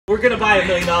We're gonna buy $1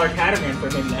 million catamaran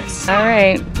for him next. All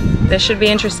right, this should be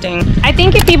interesting. I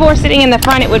think if people were sitting in the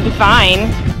front, it would be fine.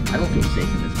 I don't feel safe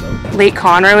in this boat. Lake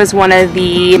Conroe is one of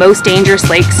the most dangerous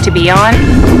lakes to be on.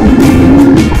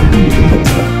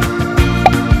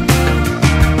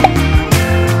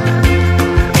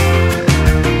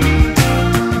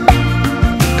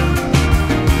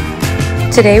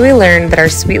 Today we learned that our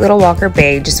sweet little Walker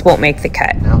Bay just won't make the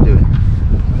cut. I'll do it.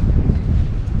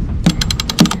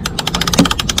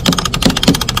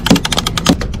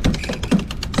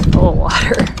 It's full of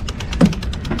water.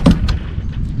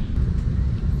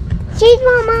 Cheese,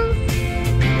 Mama.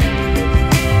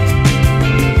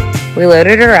 We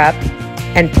loaded her up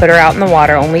and put her out in the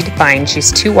water only to find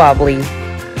she's too wobbly,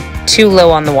 too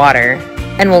low on the water,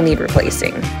 and will need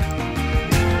replacing.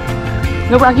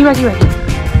 No, Rocky, Rocky, Rocky.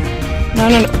 No,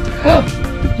 no, no.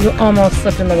 You almost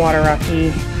slipped in the water,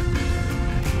 Rocky.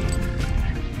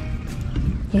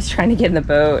 He's trying to get in the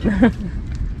boat.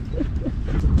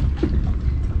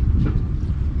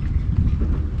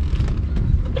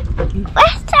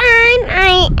 Last time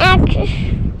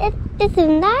it's a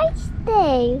nice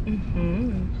day.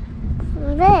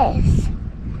 For this.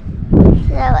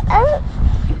 So,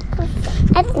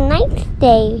 it's a nice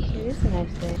day. It is a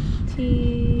nice day.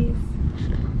 Tease.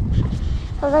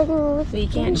 So you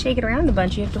can't shake it around a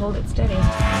bunch, you have to hold it steady.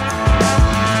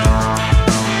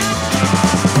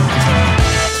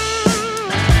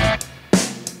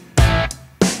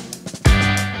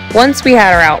 Once we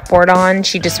had our outboard on,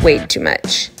 she just weighed too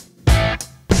much.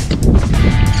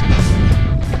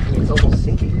 It's almost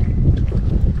sinking.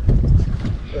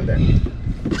 Go there.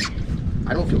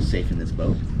 I don't feel safe in this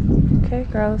boat. Okay,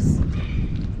 gross.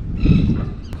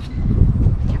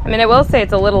 I mean, I will say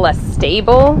it's a little less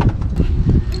stable.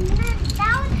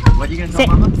 What are you gonna tell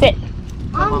Mama? Sit.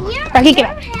 Rocky, get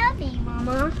up. Heavy,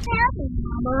 Mama. Heavy,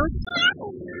 Mama.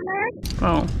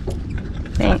 Oh,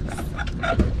 thanks.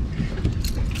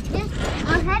 This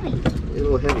are heavy. It's a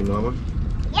little heavy, Mama.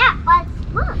 Yeah, but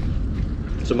look.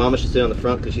 So Mama should sit on the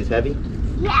front because she's heavy?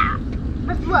 Yeah,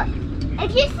 but look.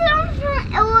 If you sit on the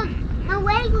front, the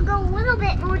leg will go a little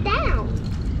bit more down.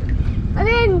 And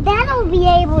then that'll be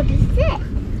able to sit.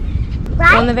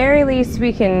 Right? Well, in the very least,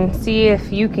 we can see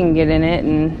if you can get in it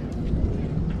and...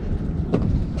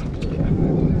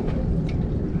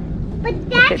 But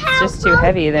that's if it's just too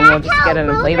heavy, then we'll just get an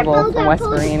inflatable from West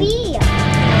Marine.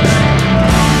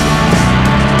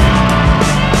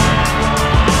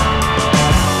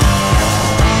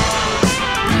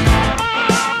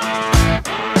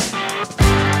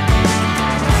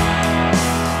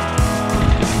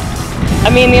 I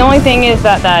mean, the only thing is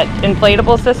that that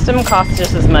inflatable system costs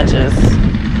just as much as...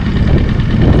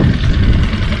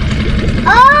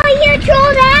 Oh, you're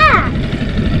trolled out!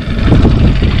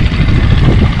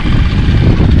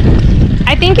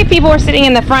 I think if people were sitting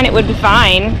in the front, it would be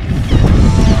fine.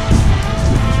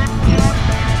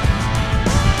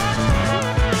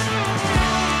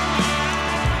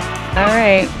 All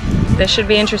right, this should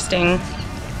be interesting.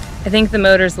 I think the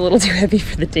motor's a little too heavy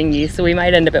for the dinghy, so we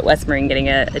might end up at West Marine getting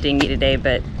a dinghy today,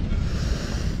 but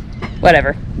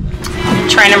whatever.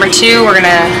 Try number 2, we're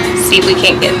gonna see if we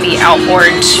can't get the outboard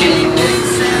to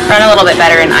run a little bit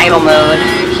better in idle mode.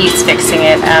 He's fixing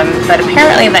it, but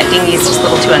apparently that dinghy is just a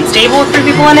little too unstable with 3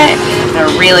 people in it, and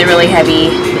a really, really heavy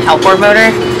outboard motor.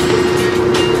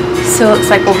 So it looks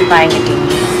like we'll be buying a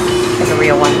dinghy, like a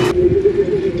real one.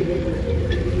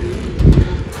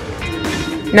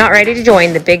 Not ready to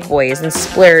join the big boys and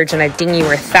splurge on a dinghy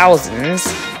worth thousands,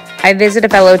 I visit a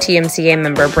fellow TMCA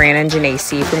member, Brandon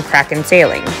Genesi from Kraken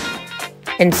Sailing,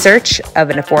 in search of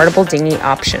an affordable dinghy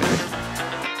option.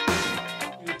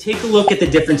 Take a look at the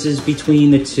differences between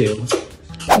the two.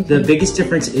 The biggest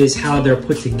difference is how they're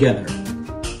put together.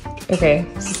 Okay,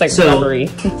 it's like rubbery.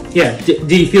 Yeah,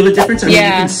 do you feel the difference? I mean, you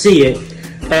can see it.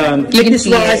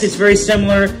 Thickness-wise, it's very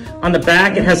similar. On the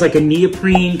back, it has like a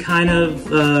neoprene kind of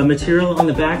material on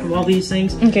the back of all these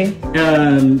things. Okay.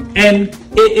 And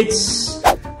it's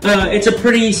a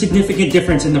pretty significant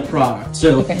difference in the product.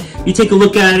 So you take a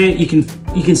look at it, you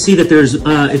can see that there's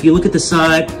if you look at the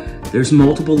side, there's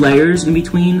multiple layers in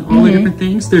between all the different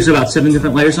things. There's about 7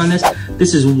 different layers on this.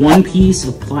 This is one piece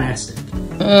of plastic.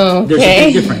 Oh, okay. There's a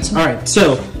big difference. All right,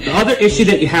 so the other issue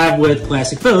that you have with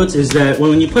plastic boats is that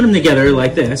when you put them together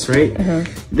like this, right,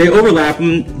 they overlap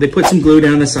them, they put some glue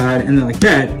down the side, and then like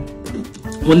that.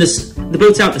 When the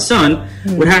boat's out in the sun,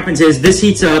 what happens is this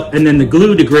heats up, and then the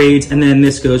glue degrades, and then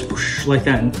this goes whoosh, like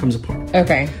that and comes apart.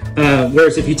 Okay.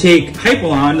 Whereas if you take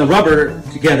HYPALON, the rubber,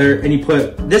 together, and you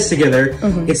put this together,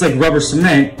 it's like rubber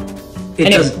cement.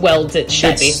 It welds it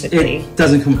shut, basically. It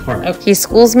doesn't come apart. Okay. He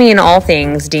schools me in all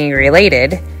things dinghy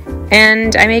related,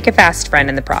 and I make a fast friend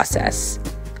in the process.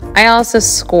 I also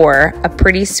score a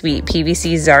pretty sweet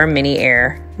PVC Czar Mini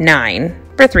Air 9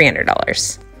 for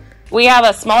 $300. We have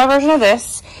a smaller version of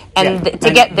this, and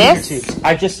to get this,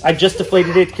 I just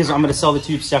deflated it because I'm going to sell the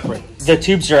tubes separate. The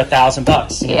tubes are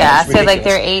 $1,000. Yeah, so like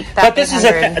they're $8,000. But this is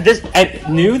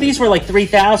new. These were like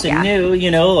 $3,000 new.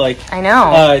 You know, like I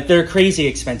know they're crazy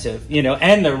expensive. You know,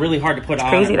 and they're really hard to put on.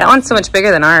 Crazy. That one's so much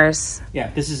bigger than ours. Yeah,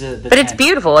 this is a. But it's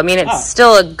beautiful. I mean, it's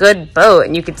still a good boat,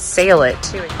 and you could sail it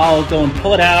too. I'll go and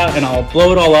pull it out, and I'll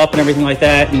blow it all up and everything like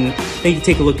that, and then you can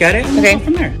take a look at it. And we'll go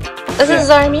from there. This is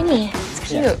our mini. It's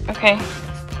cute. Yeah. Okay.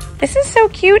 This is so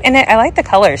cute, and I like the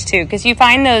colors too, because you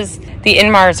find the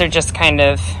Inmars are just kind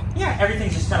of. Yeah,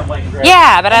 everything's just kind of light gray.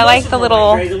 Yeah, but I like the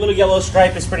little. The little yellow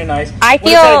stripe is pretty nice. I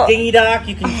feel. When it's at a dinghy dock,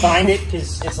 you can find it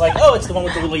because it's like, oh, it's the one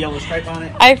with the little yellow stripe on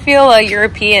it. I feel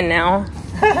European now.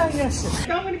 Yes.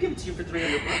 I'm going to give it to you for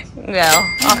 $300.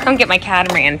 Well, I'll come get my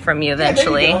catamaran from you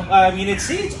eventually. Yeah, I mean,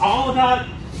 it's all about,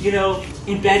 you know,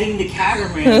 embedding the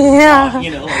catamaran. Yeah.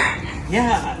 You know, like,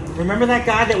 yeah. Remember that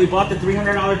guy that we bought the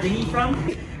 $300 dinghy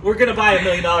from? We're going to buy $1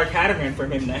 million catamaran for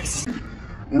him next.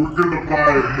 We're gonna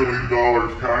buy $1 million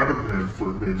catamaran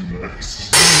for him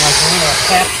next. Like a little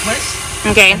cap twist.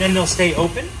 Okay. And then they'll stay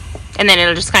open. And then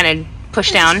it'll just kind of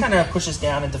push down. It kind of pushes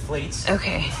down and deflates.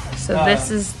 Okay. So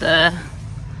this is the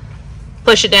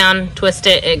push it down, twist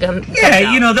it. It comes.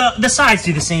 Yeah, you know the sides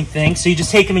do the same thing. So you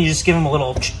just take them and you just give them a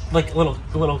little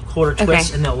quarter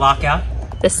twist, and they'll lock out.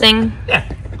 This thing. Yeah.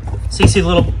 So you see the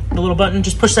little button.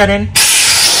 Just push that in.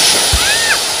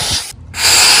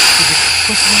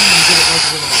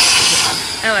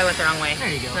 Oh, I went the wrong way. There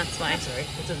you go. That's fine. That's all right.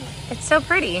 It's so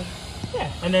pretty.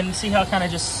 Yeah, and then see how it kind of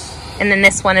just... And then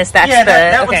this one is, that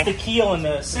was the keel in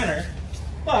the center.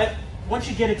 But once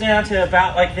you get it down to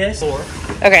about like this,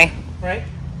 okay. Right?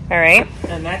 All right.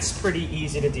 And that's pretty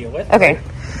easy to deal with. Okay.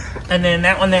 And then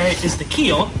that one there is the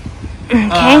keel.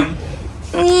 Okay.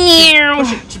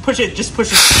 Push it.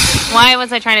 Why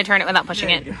was I trying to turn it without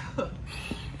pushing it?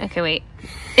 Okay, wait.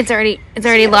 It's already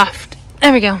left.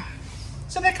 There we go.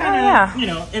 So that kind of, you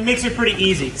know, it makes it pretty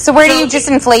easy. So where do you just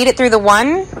inflate it through the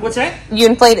one? What's that? You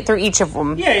inflate it through each of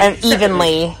them. Yeah, and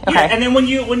evenly. Okay. Yeah, and then when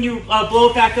you blow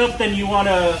it back up, then you want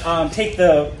to take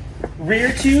the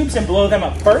rear tubes and blow them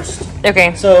up first.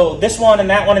 Okay. So this one and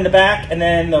that one in the back, and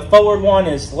then the forward one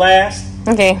is last.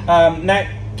 Okay. That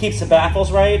keeps the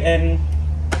baffles right, and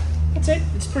that's it.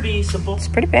 It's pretty simple. It's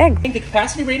pretty big. I think the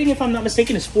capacity rating, if I'm not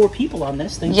mistaken, is 4 people on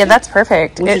this thing. Yeah, that's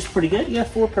perfect. Which is pretty good. Yeah,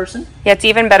 4-person. Yeah, it's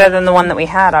even better than the one that we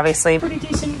had, obviously. Pretty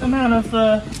decent amount of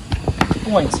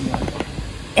buoyancy on it.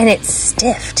 And it's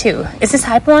stiff, too. Is this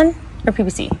HYPALON or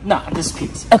PVC? No, this is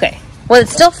PVC. Okay. Well, it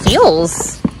still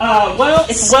feels... well,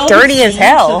 it's sturdy as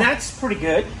hell. So that's pretty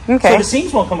good. Okay. So the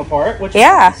seams won't come apart, which is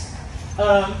nice. You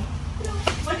know,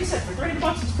 like I said, for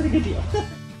 $300, it's a pretty good deal.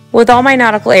 With all my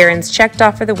nautical errands checked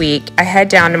off for the week, I head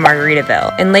down to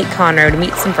Margaritaville in Lake Conroe to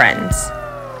meet some friends.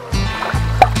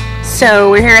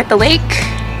 So we're here at the Lake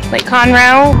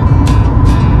Conroe.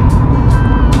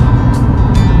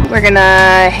 We're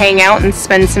gonna hang out and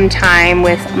spend some time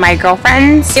with my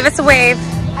girlfriends. Give us a wave.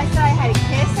 I thought I had a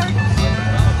kiss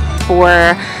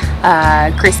For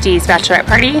Christy's bachelorette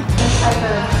party.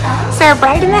 Is there a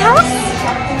bride in the house?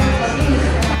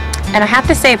 And I have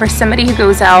to say, for somebody who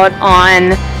goes out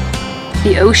on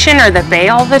the ocean or the bay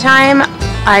all the time,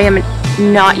 I am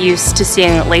not used to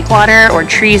seeing lake water or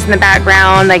trees in the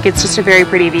background. Like, it's just a very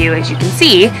pretty view, as you can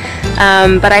see.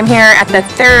 But I'm here at the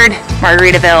 3rd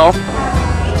Margaritaville.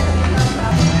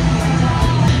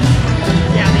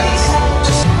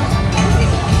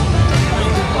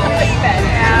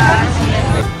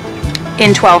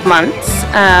 In 12 months.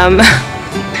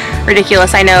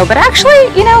 Ridiculous, I know, but actually,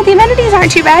 you know, the amenities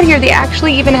aren't too bad here. They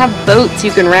actually even have boats you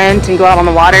can rent and go out on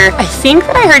the water. I think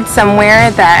that I heard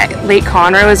somewhere that Lake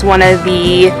Conroe is one of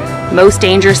the most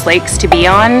dangerous lakes to be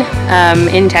on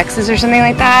in Texas or something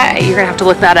like that. You're gonna have to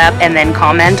look that up and then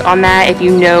comment on that if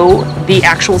you know the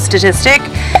actual statistic.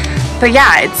 But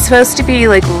yeah, it's supposed to be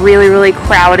like really, really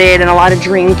crowded and a lot of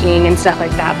drinking and stuff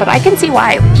like that, but I can see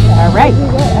why. All right.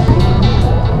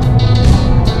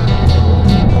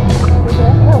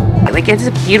 Like, it's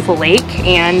a beautiful lake,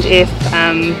 and if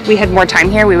we had more time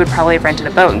here, we would probably have rented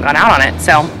a boat and gone out on it,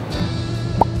 so.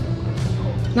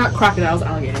 Not crocodiles,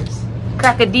 alligators.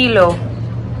 Crocodilo.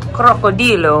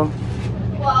 Crocodilo.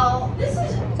 Well, this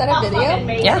is that a video?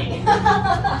 Yeah.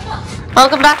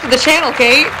 Welcome back to the channel,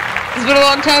 Kate. It's been a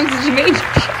long time since you made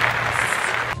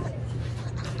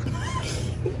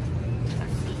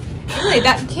Really,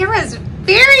 that camera is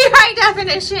very high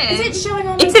definition. Is it showing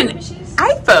on It's an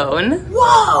iPhone.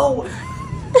 Whoa!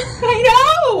 I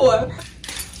know!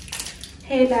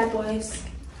 Hey, bad boys.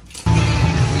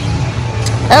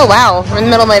 Oh wow, we're in the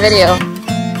middle of my video.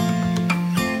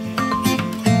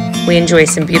 We enjoy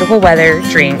some beautiful weather,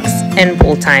 drinks, and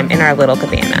pool time in our little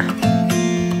cabana.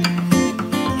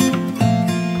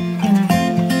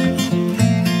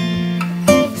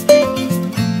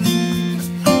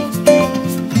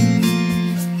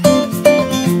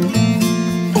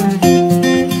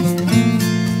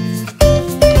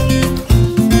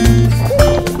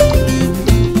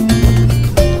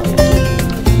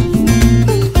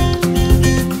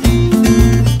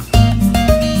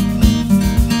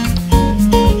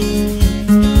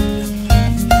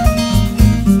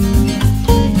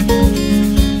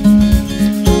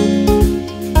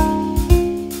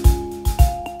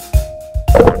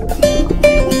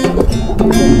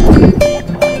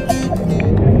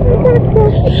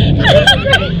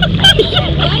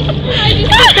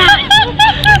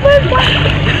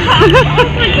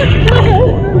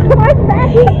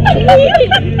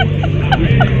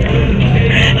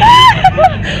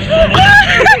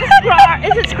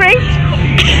 Is it scraped?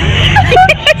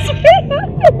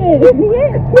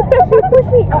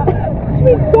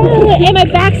 And my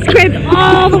back scraped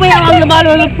all the way along the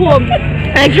bottom of the pool.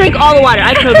 And I drank all the water.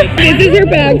 I couldn't. This is her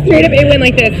back, straight up, it went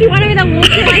like this. She wanted me to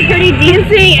look like Dirty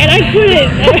Dancing, and I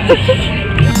couldn't.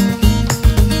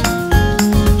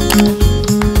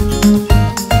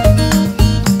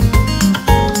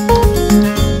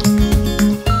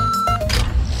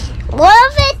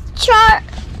 What if it charged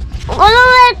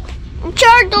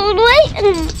all the way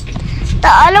and the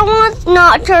other one's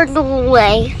not charged all the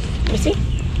way? You see?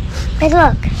 Hey,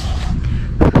 look.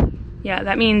 Yeah,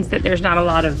 that means that there's not a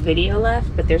lot of video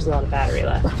left, but there's a lot of battery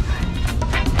left.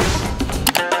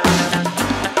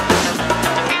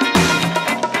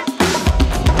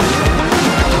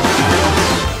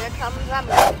 Here comes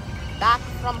back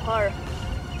from her.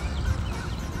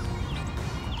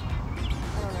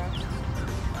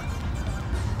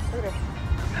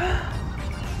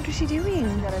 What is she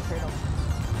doing? Got a turtle.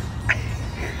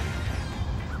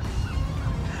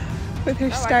 With her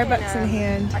Starbucks in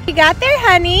hand. You got there,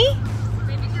 honey?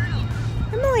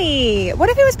 Emily, what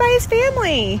if it was by his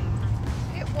family?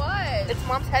 It was. Its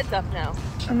mom's head's up now.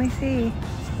 Let me see.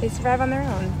 They survive on their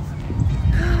own.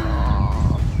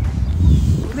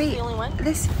 Wait, the only one?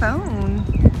 this phone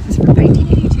is from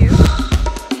 1984.